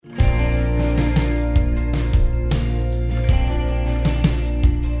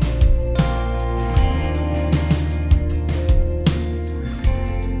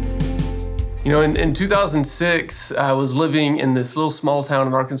In 2006, I was living in this little small town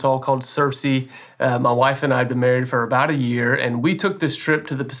in Arkansas called Searcy. My wife and I had been married for about a year, and we took this trip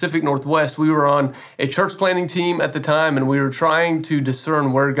to the Pacific Northwest. We were on a church planting team at the time, and we were trying to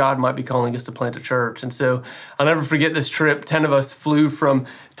discern where God might be calling us to plant a church. And so I'll never forget this trip. 10 of us flew from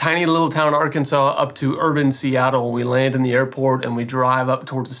tiny little town Arkansas up to urban Seattle. We land in the airport, and we drive up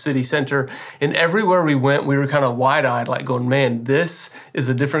towards the city center. And everywhere we went, we were kind of wide-eyed, like going, man, this is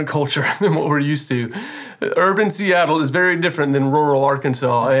a different culture than what we're used to. Urban Seattle is very different than rural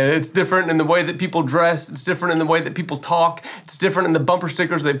Arkansas. And it's different in the way that people dress. It's different in the way that people talk. It's different in the bumper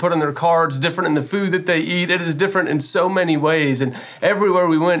stickers they put on their cars. It's different in the food that they eat. It is different in so many ways. And everywhere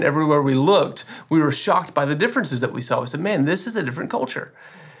we went, everywhere we looked, we were shocked by the differences that we saw. We said, man, this is a different culture.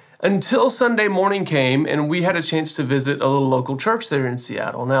 Until Sunday morning came and we had a chance to visit a little local church there in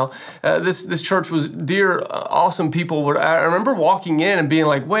Seattle. Now, this church was dear, awesome people. I remember walking in and being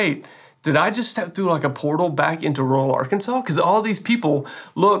like, wait, did I just step through like a portal back into rural Arkansas? Because all these people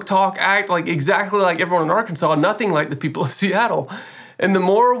look, talk, act like exactly like everyone in Arkansas, nothing like the people of Seattle. And the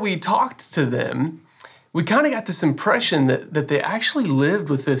more we talked to them, we kind of got this impression that they actually lived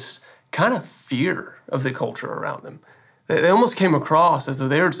with this kind of fear of the culture around them. They almost came across as though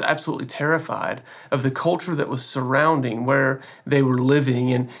they were just absolutely terrified of the culture that was surrounding where they were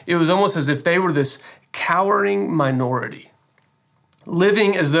living. And it was almost as if they were this cowering minority,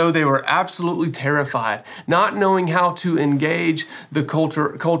 living as though they were absolutely terrified, not knowing how to engage the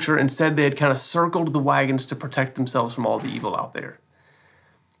culture. Instead, they had kind of circled the wagons to protect themselves from all the evil out there.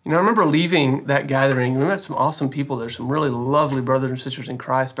 I remember leaving that gathering. We met some awesome people there, some really lovely brothers and sisters in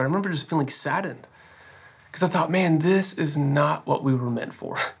Christ, but I remember just feeling saddened. Because I thought, man, this is not what we were meant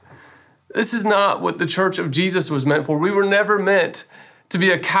for. This is not what the church of Jesus was meant for. We were never meant to be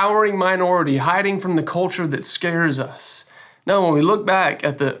a cowering minority hiding from the culture that scares us. No, when we look back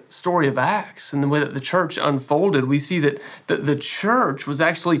at the story of Acts and the way that the church unfolded, we see that the church was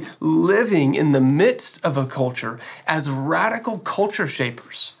actually living in the midst of a culture as radical culture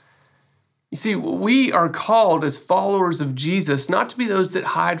shapers. You see, we are called as followers of Jesus not to be those that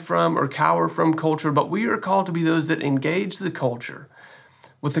hide from or cower from culture, but we are called to be those that engage the culture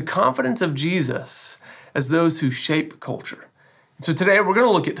with the confidence of Jesus as those who shape culture. And so today we're going to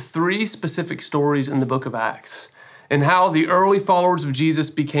look at 3 specific stories in the book of Acts and how the early followers of Jesus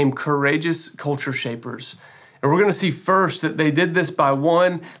became courageous culture shapers. And we're going to see first that they did this by,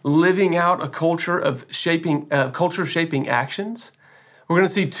 1, living out a culture of culture-shaping actions. We're going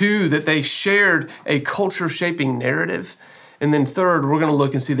to see 2, that they shared a culture-shaping narrative. And then 3rd, we're going to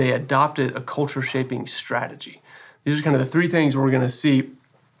look and see they adopted a culture-shaping strategy. These are kind of the 3 things we're going to see.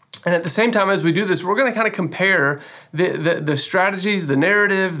 And at the same time as we do this, we're going to kind of compare the strategies, the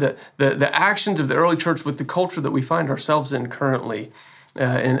narrative, the actions of the early church with the culture that we find ourselves in currently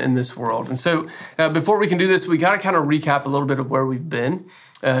in this world. And so before we can do this, we got to kind of recap a little bit of where we've been.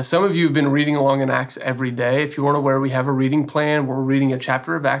 Some of you have been reading along in Acts every day. If you weren't aware, we have a reading plan. We're reading a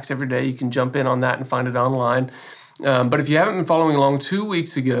chapter of Acts every day. You can jump in on that and find it online. But if you haven't been following along, 2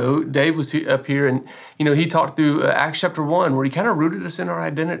 weeks ago, Dave was up here and, he talked through Acts chapter 1, where he kind of rooted us in our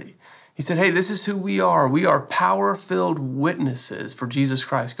identity. He said, hey, this is who we are. We are power-filled witnesses for Jesus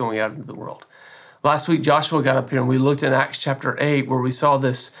Christ going out into the world. Last week, Joshua got up here and we looked in Acts chapter 8 where we saw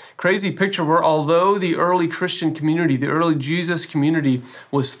this crazy picture where although the early Christian community, the early Jesus community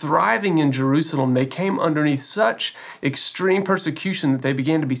was thriving in Jerusalem, they came underneath such extreme persecution that they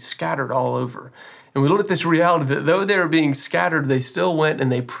began to be scattered all over. And we looked at this reality that though they were being scattered, they still went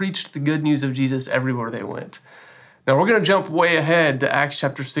and they preached the good news of Jesus everywhere they went. Now, we're going to jump way ahead to Acts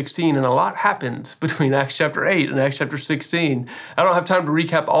chapter 16, and a lot happened between Acts chapter 8 and Acts chapter 16. I don't have time to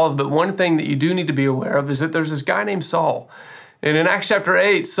recap all of it, but one thing that you do need to be aware of is that there's this guy named Saul. And in Acts chapter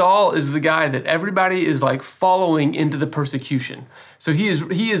 8, Saul is the guy that everybody is like following into the persecution. So he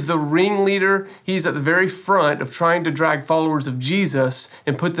is the ringleader. He's at the very front of trying to drag followers of Jesus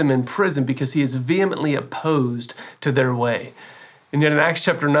and put them in prison because he is vehemently opposed to their way. And yet in Acts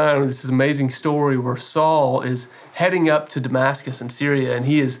chapter 9, this is an amazing story where Saul is heading up to Damascus in Syria, and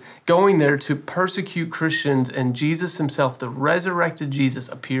he is going there to persecute Christians, and Jesus himself, the resurrected Jesus,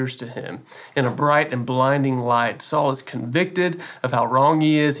 appears to him in a bright and blinding light. Saul is convicted of how wrong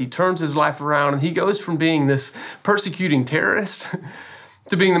he is. He turns his life around, and he goes from being this persecuting terrorist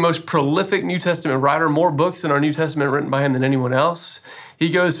to being the most prolific New Testament writer, more books in our New Testament written by him than anyone else. He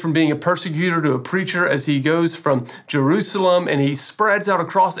goes from being a persecutor to a preacher as he goes from Jerusalem and he spreads out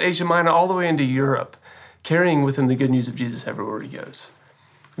across Asia Minor all the way into Europe, carrying with him the good news of Jesus everywhere he goes.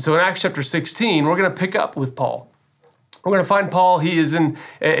 And so in Acts chapter 16, we're going to pick up with Paul. We're going to find Paul. He is in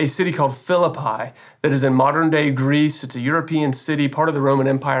a city called Philippi that is in modern-day Greece. It's a European city, part of the Roman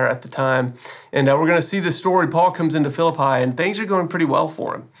Empire at the time. And we're going to see the story. Paul comes into Philippi, and things are going pretty well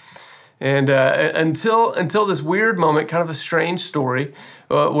for him. And until this weird moment, kind of a strange story,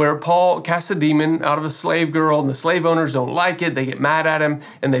 where Paul casts a demon out of a slave girl, and the slave owners don't like it. They get mad at him,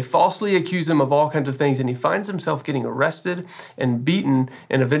 and they falsely accuse him of all kinds of things. And he finds himself getting arrested and beaten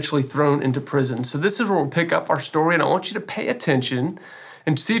and eventually thrown into prison. So this is where we'll pick up our story, and I want you to pay attention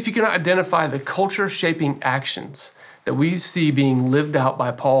and see if you can identify the culture-shaping actions that we see being lived out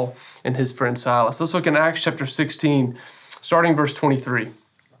by Paul and his friend Silas. Let's look in Acts chapter 16, starting verse 23.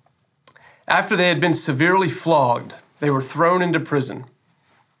 After they had been severely flogged, they were thrown into prison,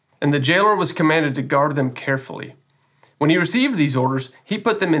 and the jailer was commanded to guard them carefully. When he received these orders, he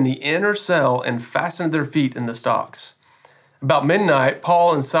put them in the inner cell and fastened their feet in the stocks. About midnight,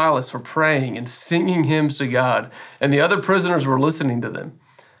 Paul and Silas were praying and singing hymns to God, and the other prisoners were listening to them.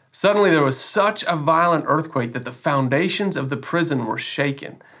 Suddenly there was such a violent earthquake that the foundations of the prison were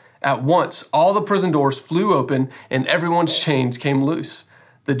shaken. At once, all the prison doors flew open, and everyone's chains came loose.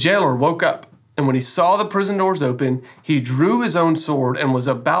 The jailer woke up, and when he saw the prison doors open, he drew his own sword and was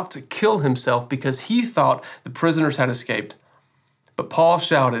about to kill himself because he thought the prisoners had escaped. But Paul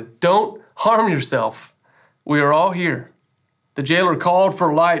shouted, "Don't harm yourself. We are all here." The jailer called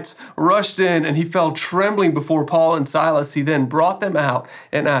for lights, rushed in, and he fell trembling before Paul and Silas. He then brought them out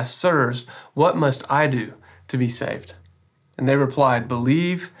and asked, "Sirs, what must I do to be saved?" And they replied,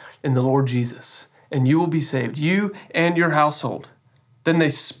 "Believe in the Lord Jesus, and you will be saved, you and your household." Then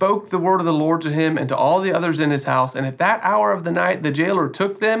they spoke the word of the Lord to him and to all the others in his house. And at that hour of the night, the jailer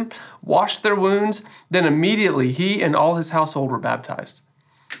took them, washed their wounds. Then immediately he and all his household were baptized.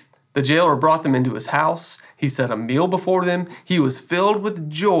 The jailer brought them into his house. He set a meal before them. He was filled with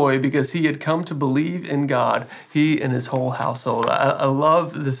joy because he had come to believe in God, he and his whole household. I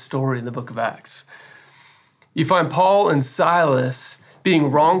love this story in the book of Acts. You find Paul and Silas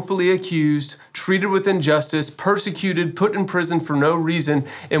being wrongfully accused, treated with injustice, persecuted, put in prison for no reason.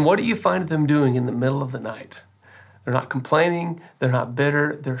 And what do you find them doing in the middle of the night? They're not complaining. They're not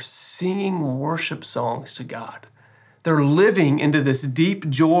bitter. They're singing worship songs to God. They're living into this deep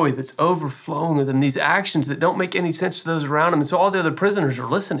joy that's overflowing with them, these actions that don't make any sense to those around them. And so all the other prisoners are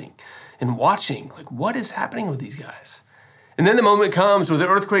listening and watching, like, what is happening with these guys? And then the moment comes where the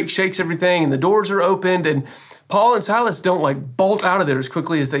earthquake shakes everything and the doors are opened, and Paul and Silas don't bolt out of there as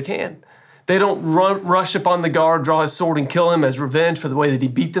quickly as they can. They don't rush upon the guard, draw his sword, and kill him as revenge for the way that he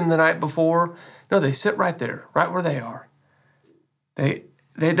beat them the night before. No, they sit right there, right where they are. They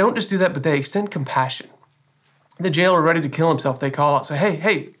don't just do that, but they extend compassion. The jailer ready to kill himself, they call out, say,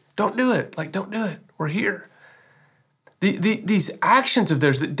 hey, don't do it. Don't do it. We're here. These actions of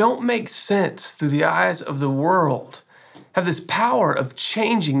theirs that don't make sense through the eyes of the world have this power of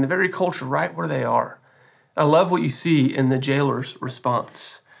changing the very culture right where they are. I love what you see in the jailer's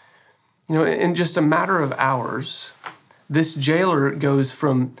response. In just a matter of hours, this jailer goes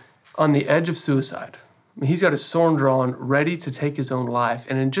from on the edge of suicide. He's got his sword drawn, ready to take his own life.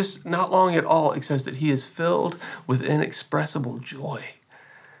 And in just not long at all, it says that he is filled with inexpressible joy.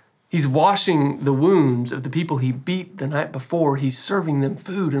 He's washing the wounds of the people he beat the night before. He's serving them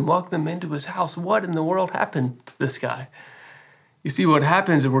food and welcoming them into his house. What in the world happened to this guy? You see, what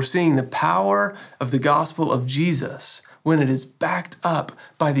happens is we're seeing the power of the gospel of Jesus when it is backed up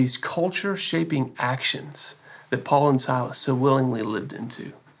by these culture-shaping actions that Paul and Silas so willingly lived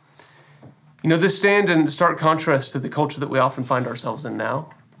into. This stands in stark contrast to the culture that we often find ourselves in now.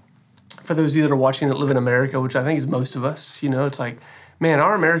 For those of you that are watching that live in America, which I think is most of us, it's like, man,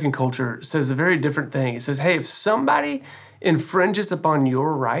 our American culture says a very different thing. It says, hey, if somebody infringes upon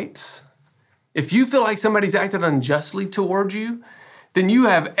your rights, if you feel like somebody's acted unjustly toward you, then you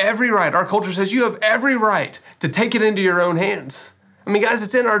have every right. Our culture says you have every right to take it into your own hands. Guys,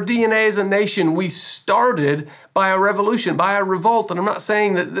 it's in our DNA as a nation. We started by a revolution, by a revolt. And I'm not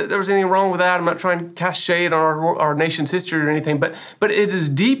saying that there was anything wrong with that. I'm not trying to cast shade on our nation's history or anything. But it is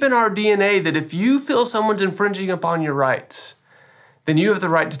deep in our DNA that if you feel someone's infringing upon your rights, then you have the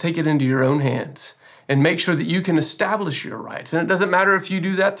right to take it into your own hands and make sure that you can establish your rights. And it doesn't matter if you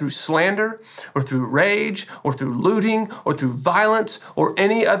do that through slander or through rage or through looting or through violence or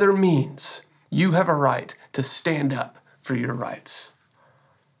any other means. You have a right to stand up for your rights.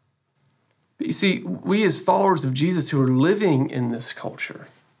 But you see, we as followers of Jesus who are living in this culture,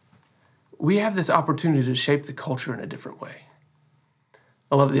 we have this opportunity to shape the culture in a different way.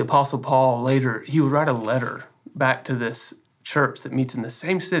 I love the Apostle Paul later, he would write a letter back to this church that meets in the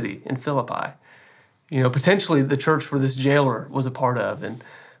same city in Philippi. Potentially the church where this jailer was a part of. And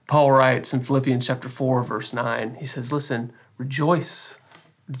Paul writes in Philippians chapter 4, verse 9, he says, listen, rejoice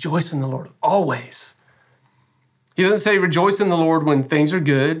in the Lord always. He doesn't say rejoice in the Lord when things are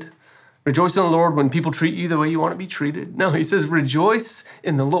good. Rejoice in the Lord when people treat you the way you want to be treated. No, he says rejoice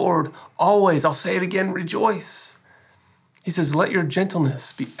in the Lord always. I'll say it again, rejoice. He says, let your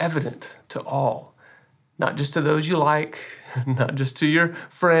gentleness be evident to all, not just to those you like, not just to your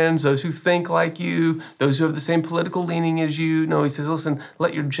friends, those who think like you, those who have the same political leaning as you. No, he says, listen,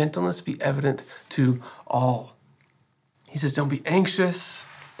 let your gentleness be evident to all. He says, don't be anxious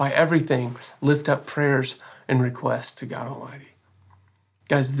by everything. Lift up prayers and requests to God Almighty.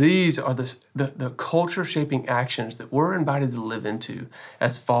 Guys, these are the culture-shaping actions that we're invited to live into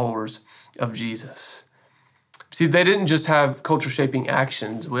as followers of Jesus. See, they didn't just have culture-shaping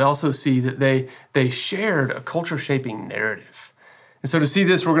actions. We also see that they shared a culture-shaping narrative. And so to see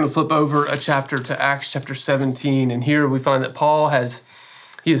this, we're going to flip over a chapter to Acts chapter 17. And here we find that Paul has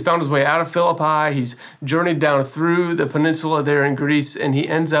found his way out of Philippi. He's journeyed down through the peninsula there in Greece, and he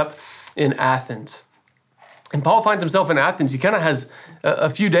ends up in Athens. And Paul finds himself in Athens. He kind of has a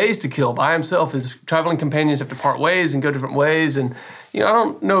few days to kill by himself. His traveling companions have to part ways and go different ways. And, I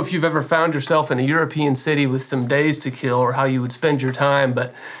don't know if you've ever found yourself in a European city with some days to kill or how you would spend your time,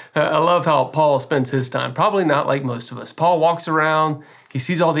 but I love how Paul spends his time. Probably not like most of us. Paul walks around. He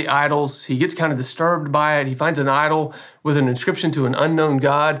sees all the idols. He gets kind of disturbed by it. He finds an idol with an inscription to an unknown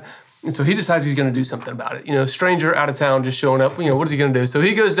God. And so he decides he's going to do something about it. Stranger out of town just showing up. What is he going to do? So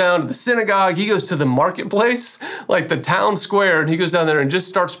he goes down to the synagogue. He goes to the marketplace, like the town square, and he goes down there and just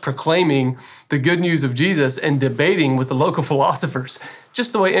starts proclaiming the good news of Jesus and debating with the local philosophers,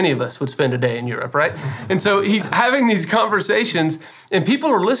 just the way any of us would spend a day in Europe, right? And so he's having these conversations, and people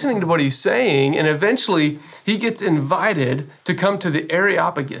are listening to what he's saying, and eventually he gets invited to come to the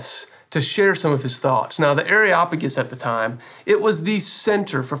Areopagus to share some of his thoughts. Now, the Areopagus at the time, it was the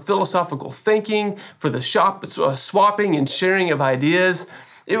center for philosophical thinking, for the swapping and sharing of ideas.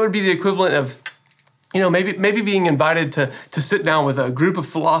 It would be the equivalent of, maybe being invited to sit down with a group of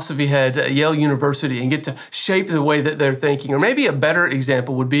philosophy heads at Yale University and get to shape the way that they're thinking. Or maybe a better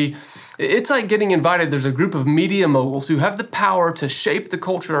example would be, it's like getting invited. There's a group of media moguls who have the power to shape the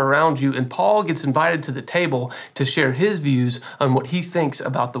culture around you, and Paul gets invited to the table to share his views on what he thinks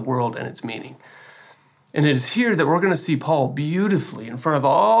about the world and its meaning. And it is here that we're going to see Paul beautifully, in front of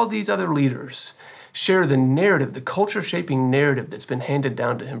all these other leaders, share the narrative, the culture-shaping narrative that's been handed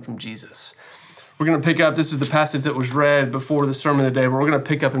down to him from Jesus. We're going to pick up, this is the passage that was read before the sermon of the day, but we're going to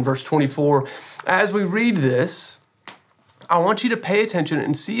pick up in verse 24. As we read this, I want you to pay attention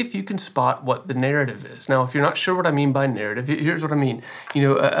and see if you can spot what the narrative is. Now, if you're not sure what I mean by narrative, here's what I mean.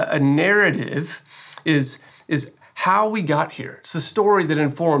 A narrative is how we got here. It's the story that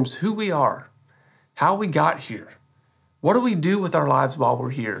informs who we are, how we got here. What do we do with our lives while we're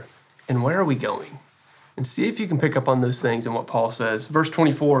here? And where are we going? And see if you can pick up on those things and what Paul says. Verse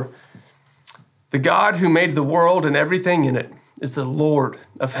 24, the God who made the world and everything in it is the Lord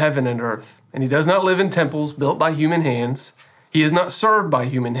of heaven and earth, and he does not live in temples built by human hands. He is not served by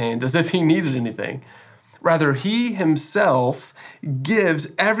human hands as if he needed anything. Rather, he himself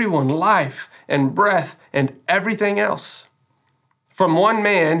gives everyone life and breath and everything else. From one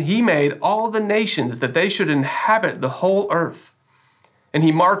man, he made all the nations that they should inhabit the whole earth. And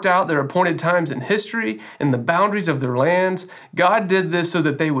he marked out their appointed times in history and the boundaries of their lands. God did this so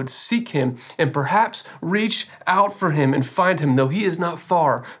that they would seek him and perhaps reach out for him and find him, though he is not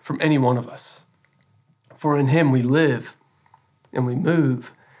far from any one of us. For in him we live and we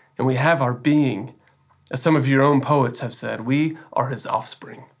move and we have our being. As some of your own poets have said, we are his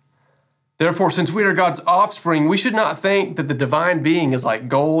offspring. Therefore, since we are God's offspring, we should not think that the divine being is like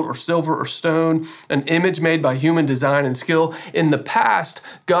gold or silver or stone, an image made by human design and skill. In the past,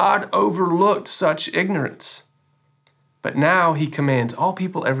 God overlooked such ignorance. But now he commands all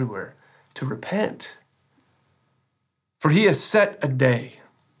people everywhere to repent. For he has set a day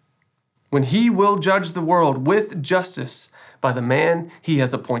when he will judge the world with justice by the man he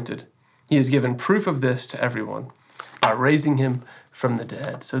has appointed. He has given proof of this to everyone by raising him from the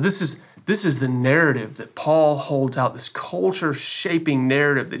dead. So this is the narrative that Paul holds out, this culture-shaping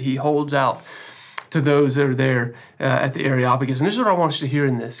narrative that he holds out to those that are there at the Areopagus. And this is what I want you to hear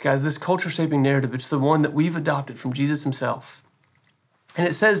in this, guys, this culture-shaping narrative. It's the one that we've adopted from Jesus himself. And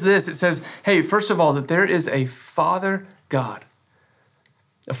it says this, it says, hey, first of all, that there is a Father God.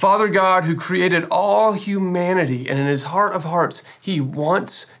 A Father God who created all humanity, and in his heart of hearts, he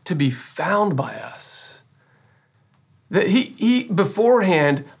wants to be found by us. That he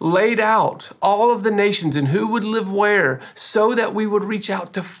beforehand laid out all of the nations and who would live where so that we would reach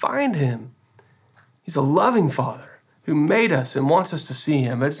out to find him. He's a loving Father, who made us and wants us to see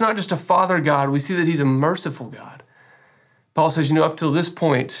him. It's not just a father God. We see that he's a merciful God. Paul says, up till this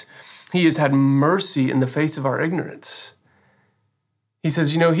point, he has had mercy in the face of our ignorance. He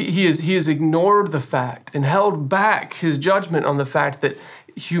says, he has ignored the fact and held back his judgment on the fact that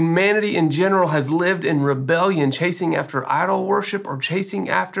humanity in general has lived in rebellion, chasing after idol worship or chasing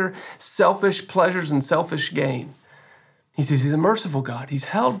after selfish pleasures and selfish gain. He says he's a merciful God. He's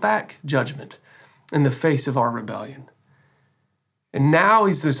held back judgment in the face of our rebellion. And now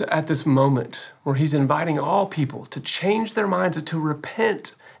he's at this moment where he's inviting all people to change their minds, to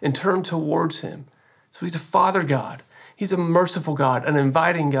repent and turn towards him. So he's a father God. He's a merciful God, an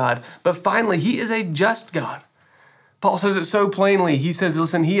inviting God. But finally, he is a just God. Paul says it so plainly. He says,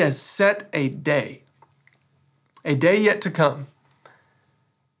 listen, he has set a day yet to come,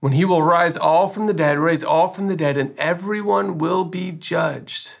 when he will raise all from the dead, and everyone will be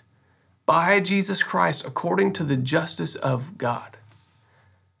judged by Jesus Christ according to the justice of God.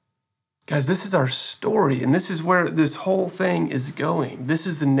 Guys, this is our story, and this is where this whole thing is going. This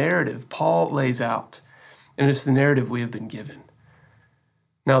is the narrative Paul lays out, and it's the narrative we have been given.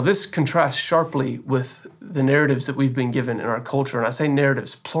 Now, this contrasts sharply with the narratives that we've been given in our culture, and I say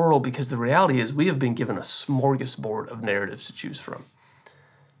narratives plural because the reality is we have been given a smorgasbord of narratives to choose from.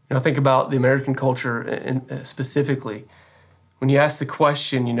 Think about the American culture and specifically. When you ask the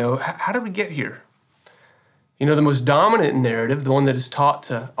question, how did we get here? The most dominant narrative, the one that is taught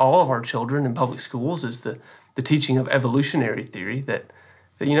to all of our children in public schools, is the teaching of evolutionary theory that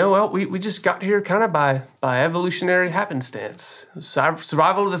we just got here kind of by evolutionary happenstance.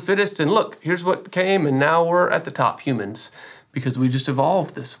 Survival of the fittest, and look, here's what came, and now we're at the top, humans, because we just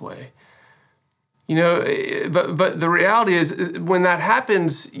evolved this way. But the reality is, when that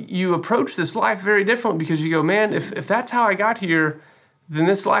happens, you approach this life very differently because you go, man, if that's how I got here, then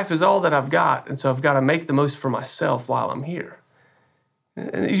this life is all that I've got, and so I've got to make the most for myself while I'm here.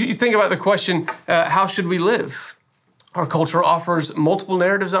 And you think about the question, how should we live? Our culture offers multiple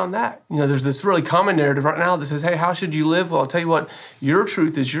narratives on that. There's this really common narrative right now that says, hey, how should you live? Well, I'll tell you what, your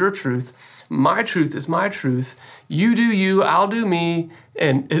truth is your truth. My truth is my truth. You do you, I'll do me.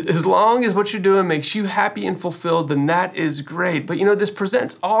 And as long as what you're doing makes you happy and fulfilled, then that is great. But this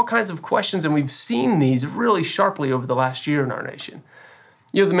presents all kinds of questions, and we've seen these really sharply over the last year in our nation.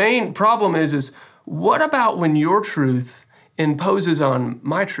 The main problem is what about when your truth imposes on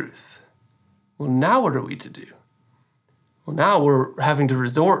my truth? Well, now what are we to do? Well, now we're having to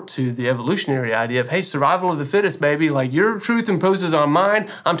resort to the evolutionary idea of, hey, survival of the fittest, baby. Like, your truth imposes on mine.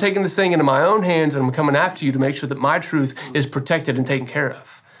 I'm taking this thing into my own hands, and I'm coming after you to make sure that my truth is protected and taken care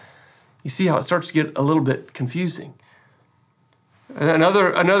of. You see how it starts to get a little bit confusing.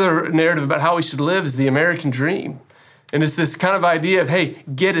 Another narrative about how we should live is the American dream. And it's this kind of idea of, hey,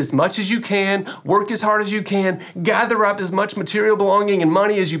 get as much as you can, work as hard as you can, gather up as much material belonging and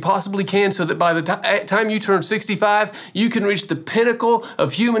money as you possibly can so that by the time you turn 65, you can reach the pinnacle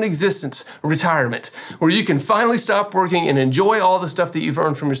of human existence, retirement, where you can finally stop working and enjoy all the stuff that you've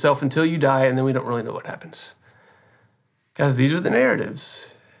earned from yourself until you die, and then we don't really know what happens. Guys, these are the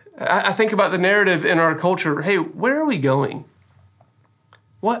narratives. I think about the narrative in our culture. Hey, where are we going?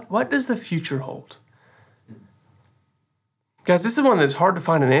 What does the future hold? Guys, this is one that's hard to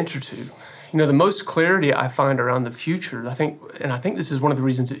find an answer to. The most clarity I find around the future, I think this is one of the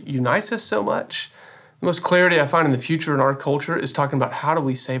reasons it unites us so much. The most clarity I find in the future in our culture is talking about how do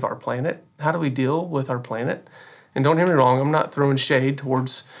we save our planet? How do we deal with our planet? And don't hear me wrong, I'm not throwing shade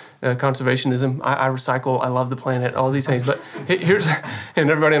towards conservationism. I recycle, I love the planet, all these things. But here's,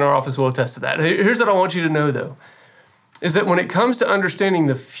 and everybody in our office will attest to that. Here's what I want you to know, though, is that when it comes to understanding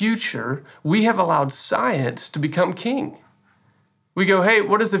the future, we have allowed science to become king. We go, hey,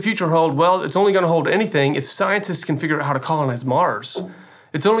 what does the future hold? Well, it's only going to hold anything if scientists can figure out how to colonize Mars.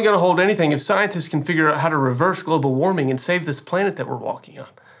 It's only going to hold anything if scientists can figure out how to reverse global warming and save this planet that we're walking on.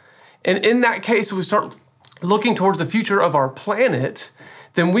 And in that case, we start looking towards the future of our planet,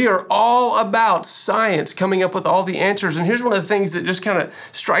 then we are all about science coming up with all the answers. And here's one of the things that just kind of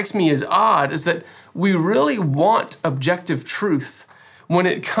strikes me as odd is that we really want objective truth when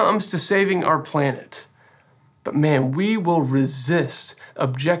it comes to saving our planet. But man, we will resist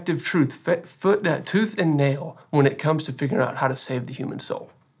objective truth, tooth and nail, when it comes to figuring out how to save the human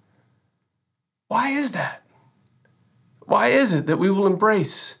soul. Why is that? Why is it that we will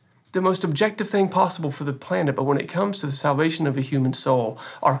embrace the most objective thing possible for the planet, but when it comes to the salvation of a human soul,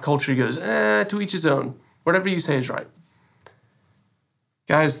 our culture goes, to each his own. Whatever you say is right.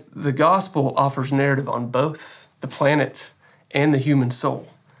 Guys, the gospel offers narrative on both the planet and the human soul.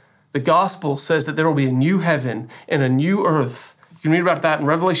 The gospel says that there will be a new heaven and a new earth You can read about that in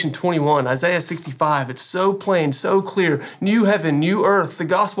Revelation 21, Isaiah 65. It's so plain, so clear. New heaven, new earth. The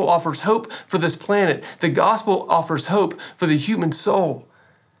gospel offers hope for this planet. The gospel offers hope for the human soul.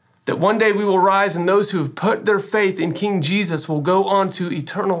 That one day we will rise and those who have put their faith in King Jesus will go on to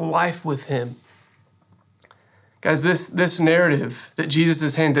eternal life with him. Guys, this narrative that Jesus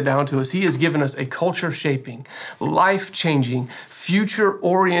has handed down to us, he has given us a culture-shaping, life-changing,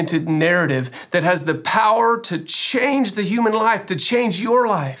 future-oriented narrative that has the power to change the human life, to change your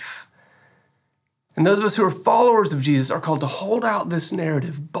life. And those of us who are followers of Jesus are called to hold out this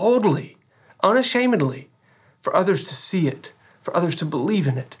narrative boldly, unashamedly, for others to see it, for others to believe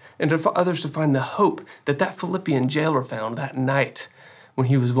in it, and for others to find the hope that Philippian jailer found that night when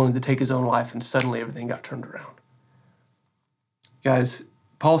he was willing to take his own life and suddenly everything got turned around. Guys,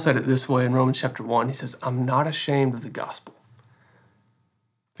 Paul said it this way in Romans chapter 1. He says, I'm not ashamed of the gospel.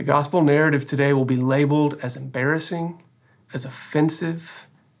 The gospel narrative today will be labeled as embarrassing, as offensive,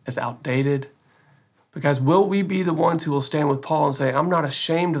 as outdated. But guys, will we be the ones who will stand with Paul and say, I'm not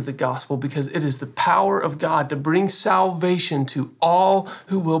ashamed of the gospel because it is the power of God to bring salvation to all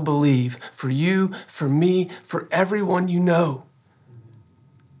who will believe, for you, for me, for everyone you know.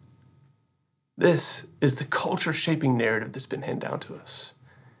 This is the culture-shaping narrative that's been handed down to us.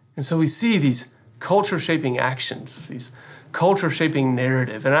 And so we see these culture-shaping actions, these culture-shaping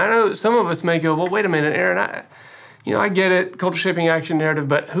narrative. And I know some of us may go, well, wait a minute, Aaron, I get it, culture-shaping action narrative,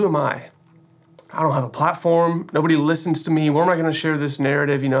 but who am I? I don't have a platform. Nobody listens to me. Where am I going to share this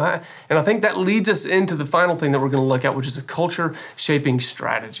narrative? And I think that leads us into the final thing that we're going to look at, which is a culture-shaping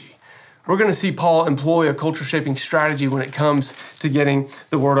strategy. We're going to see Paul employ a culture-shaping strategy when it comes to getting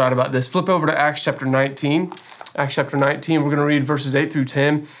the word out about this. Flip over to Acts chapter 19. Acts chapter 19, we're going to read verses 8 through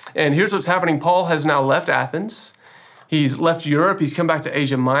 10. And here's what's happening. Paul has now left Athens. He's left Europe. He's come back to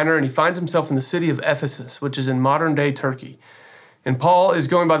Asia Minor, and he finds himself in the city of Ephesus, which is in modern-day Turkey. And Paul is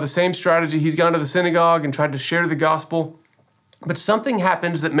going by the same strategy. He's gone to the synagogue and tried to share the gospel. But something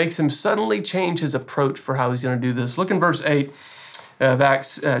happens that makes him suddenly change his approach for how he's going to do this. Look in verse 8 of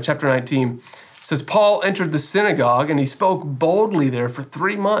Acts chapter 19. It says, Paul entered the synagogue and he spoke boldly there for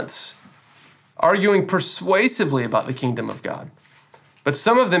 3 months, arguing persuasively about the kingdom of God. But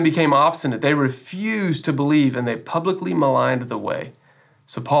some of them became obstinate. They refused to believe and they publicly maligned the way.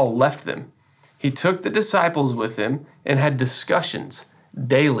 So Paul left them. He took the disciples with him and had discussions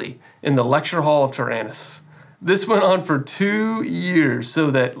daily in the lecture hall of Tyrannus. This went on for 2 years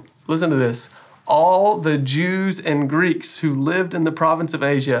so that, listen to this, all the Jews and Greeks who lived in the province of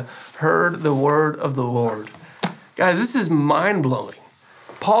Asia heard the word of the Lord. Guys, this is mind-blowing.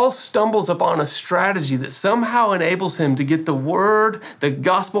 Paul stumbles upon a strategy that somehow enables him to get the word, the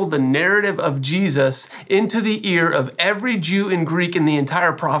gospel, the narrative of Jesus into the ear of every Jew and Greek in the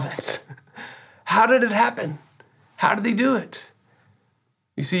entire province. How did it happen? How did he do it?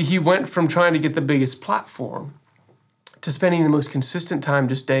 You see, he went from trying to get the biggest platform to spending the most consistent time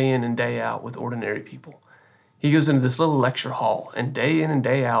just day in and day out with ordinary people. He goes into this little lecture hall, and day in and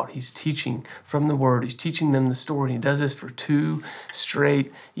day out, he's teaching from the Word. He's teaching them the story, and he does this for 2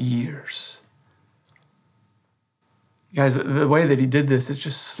 straight years. Guys, the way that he did this is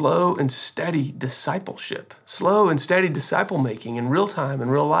just slow and steady discipleship, slow and steady disciple making in real time, in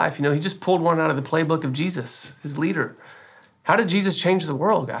real life. He just pulled one out of the playbook of Jesus, his leader. How did Jesus change the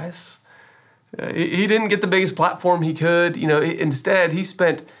world, guys? He didn't get the biggest platform he could. Instead, he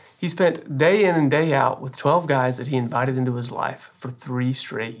spent day in and day out with 12 guys that he invited into his life for 3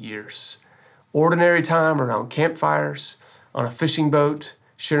 straight years. Ordinary time around campfires, on a fishing boat,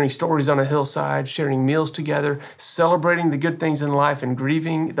 sharing stories on a hillside, sharing meals together, celebrating the good things in life and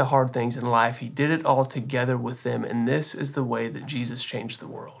grieving the hard things in life. He did it all together with them, and this is the way that Jesus changed the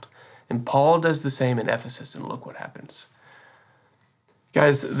world. And Paul does the same in Ephesus, and look what happens.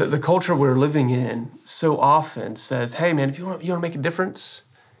 Guys, the culture we're living in so often says, hey man, if you want to make a difference,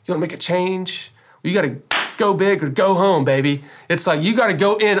 you want to make a change, well, you got to go big or go home, baby. It's like you got to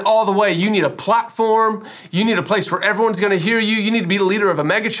go in all the way. You need a platform. You need a place where everyone's going to hear you. You need to be the leader of a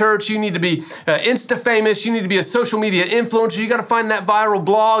megachurch. You need to be Insta-famous. You need to be a social media influencer. You got to find that viral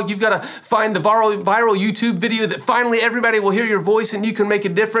blog. You've got to find the viral YouTube video that finally everybody will hear your voice and you can make a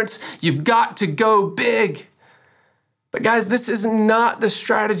difference. You've got to go big. But guys, this is not the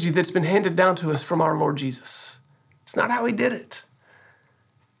strategy that's been handed down to us from our Lord Jesus. It's not how he did it.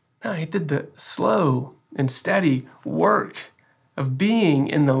 No, he did the slow and steady work of being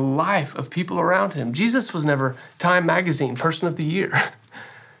in the life of people around him. Jesus was never Time Magazine Person of the Year.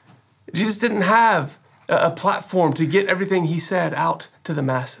 Jesus didn't have a platform to get everything he said out to the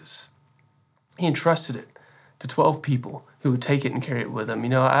masses. He entrusted it to 12 people who would take it and carry it with him.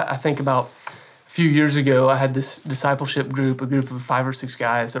 I think about few years ago, I had this discipleship group, a group of 5 or 6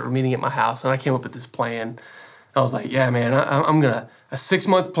 guys that were meeting at my house, and I came up with this plan. I was like, yeah, man, I'm going to, a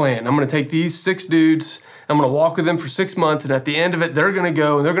 6-month plan. I'm going to take these 6 dudes, I'm going to walk with them for 6 months, and at the end of it, they're going to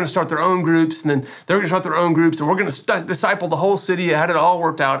go, and they're going to start their own groups, and then they're going to start their own groups, and we're going to disciple the whole city. I had it all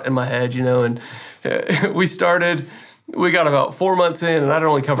worked out in my head, and we got about 4 months in, and I'd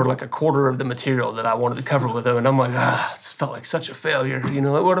only covered like a quarter of the material that I wanted to cover with them, and I'm like, it felt like such a failure,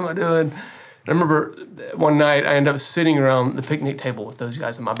 like, what am I doing? I remember one night I ended up sitting around the picnic table with those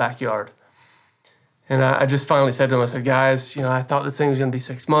guys in my backyard. And I just finally said to them, I said, guys, I thought this thing was going to be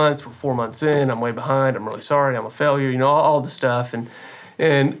 6 months. We're 4 months in. I'm way behind. I'm really sorry. I'm a failure, all the stuff. And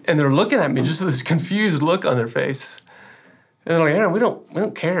they're looking at me just with this confused look on their face. And they're like, Aaron, we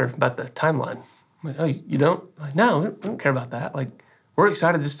don't care about the timeline. I'm like, oh, you don't? I'm like, no, we don't care about that. Like, we're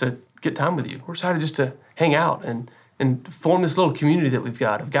excited just to get time with you. We're excited just to hang out and form this little community that we've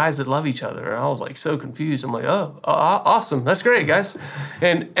got of guys that love each other. And I was like so confused. I'm like, oh, awesome. That's great, guys.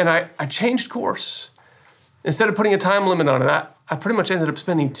 And I changed course. Instead of putting a time limit on it, I pretty much ended up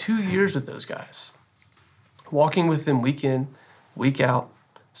spending 2 years with those guys, walking with them week in, week out,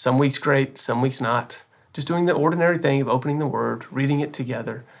 some weeks great, some weeks not, just doing the ordinary thing of opening the Word, reading it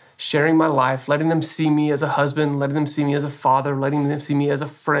together, sharing my life, letting them see me as a husband, letting them see me as a father, letting them see me as a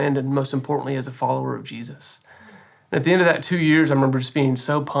friend, and most importantly, as a follower of Jesus. And at the end of that 2 years, I remember just being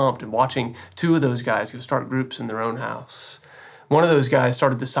so pumped and watching 2 of those guys go start groups in their own house. One of those guys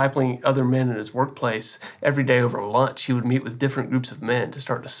started discipling other men in his workplace. Every day over lunch, he would meet with different groups of men to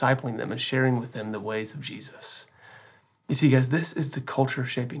start discipling them and sharing with them the ways of Jesus. You see, guys, this is the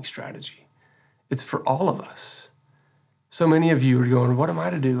culture-shaping strategy. It's for all of us. So many of you are going, what am I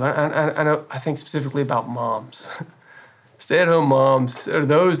to do? I think specifically about moms. Stay-at-home moms, or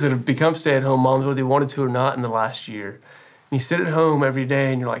those that have become stay-at-home moms, whether they wanted to or not in the last year. And you sit at home every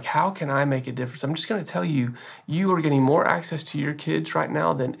day and you're like, how can I make a difference? I'm just going to tell you, you are getting more access to your kids right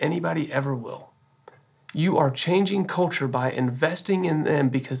now than anybody ever will. You are changing culture by investing in them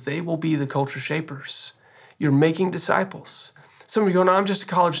because they will be the culture shapers. You're making disciples. Some of you go, no, I'm just a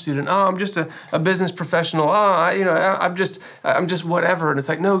college student. Oh, I'm just a business professional. Oh, I'm just whatever. And it's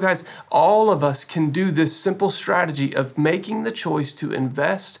like, no, guys, all of us can do this simple strategy of making the choice to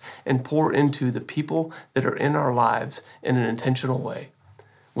invest and pour into the people that are in our lives in an intentional way,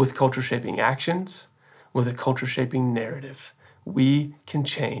 with culture-shaping actions, with a culture-shaping narrative. We can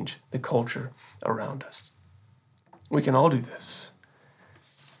change the culture around us. We can all do this.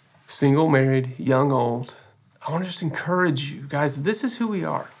 Single, married, young, old. I want to just encourage you, guys, this is who we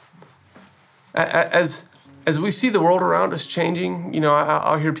are. As we see the world around us changing,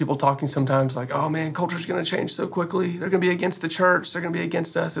 I'll hear people talking sometimes like, oh man, culture's going to change so quickly. They're going to be against the church. They're going to be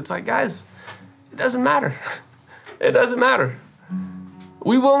against us. It's like, guys, it doesn't matter. It doesn't matter.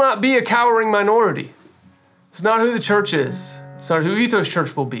 We will not be a cowering minority. It's not who the church is. It's not who Ethos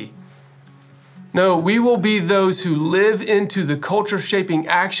Church will be. No, we will be those who live into the culture-shaping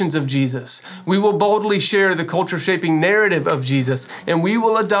actions of Jesus. We will boldly share the culture-shaping narrative of Jesus, and we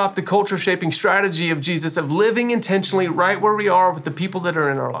will adopt the culture-shaping strategy of Jesus of living intentionally right where we are with the people that are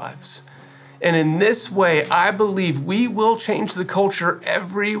in our lives. And in this way, I believe we will change the culture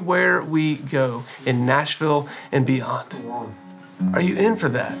everywhere we go, in Nashville and beyond. Are you in for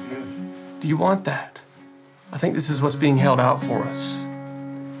that? Do you want that? I think this is what's being held out for us.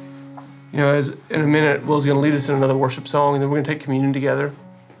 As in a minute, Will's going to lead us in another worship song, and then we're going to take communion together.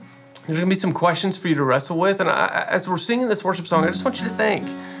 There's going to be some questions for you to wrestle with. And as we're singing this worship song, I just want you to think.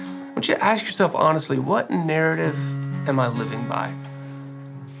 I want you to ask yourself honestly, what narrative am I living by?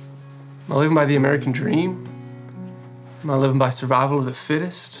 Am I living by the American dream? Am I living by survival of the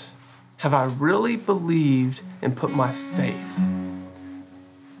fittest? Have I really believed and put my faith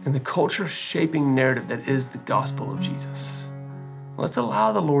in the culture-shaping narrative that is the gospel of Jesus? Let's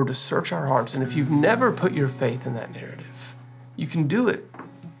allow the Lord to search our hearts. And if you've never put your faith in that narrative, you can do it.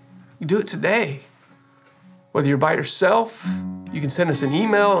 You do it today. Whether you're by yourself, you can send us an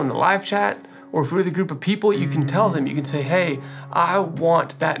email in the live chat, or if you're with a group of people, you can tell them, you can say, hey, I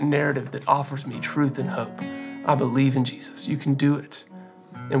want that narrative that offers me truth and hope. I believe in Jesus. You can do it,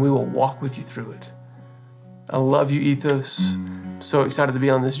 and we will walk with you through it. I love you, Ethos. I'm so excited to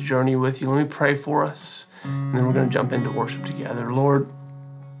be on this journey with you. Let me pray for us. And then we're going to jump into worship together. Lord,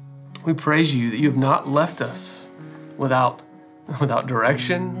 we praise you that you have not left us without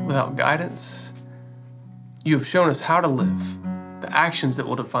direction, without guidance. You have shown us how to live, the actions that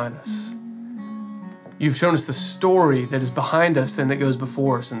will define us. You've shown us the story that is behind us and that goes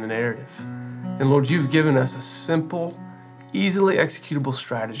before us in the narrative. And Lord, you've given us a simple, easily executable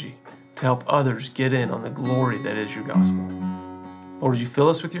strategy to help others get in on the glory that is your gospel. Lord, would you fill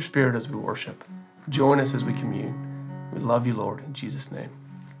us with your Spirit as we worship? Join us as we commune. We love you, Lord, in Jesus' name.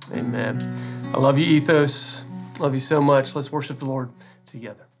 Amen. I love you, Ethos. Love you so much. Let's worship the Lord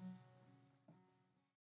together.